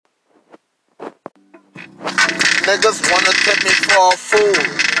Niggas wanna take me for a fool.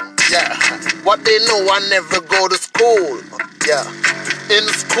 Yeah, what they know, I never go to school. Yeah, in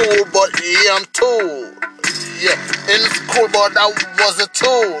school, but yeah, I'm tool. Yeah, in school, but I was a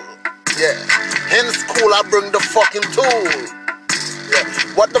tool. Yeah, in school, I bring the fucking tool. Yeah,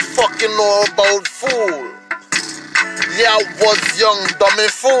 what the fuck you know about fool? Yeah, I was young, dumb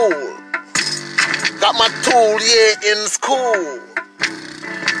and fool. Got my tool, yeah, in school.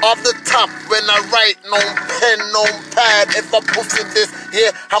 Off the top, when I write, no pen, no pad. If I pussy this,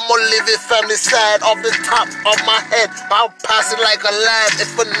 yeah, I'ma leave it family sad. Off the top of my head, I'll pass it like a lad.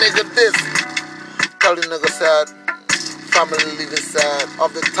 If a nigga this, tell the nigga sad. Family leave it sad.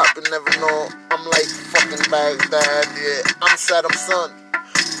 Off the top, you never know. I'm like fucking Baghdad, yeah. I'm Saddam son.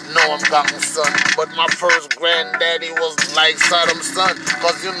 No, I'm Gotham son. But my first granddaddy was like Saddam son.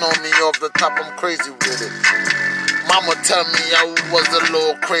 Cause you know me off the top, I'm crazy with it. Mama tell me I was a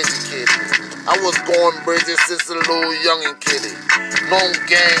little crazy kid. I was going crazy since a little youngin' kiddie. No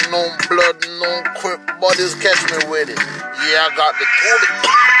gang, no blood, no crip, buddies catch me with it. Yeah, I got the toolie.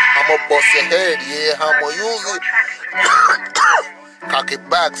 I'ma bust your head, yeah, I'ma use it. Cock it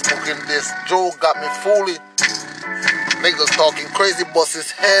back, smoking this. Joe got me fully. Niggas talking crazy, bust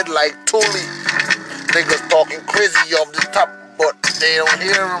his head like Thule. Niggas talking crazy off the top, but they don't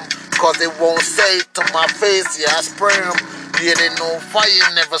hear him. Cause they won't say it to my face, yeah, I spray him. Yeah, they know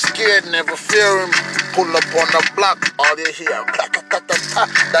fire, never scared, never fear him. Pull up on the block, all they hear, clack, clack, clack, clack,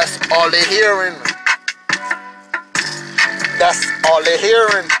 that's all they hearing. That's all they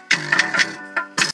hearing.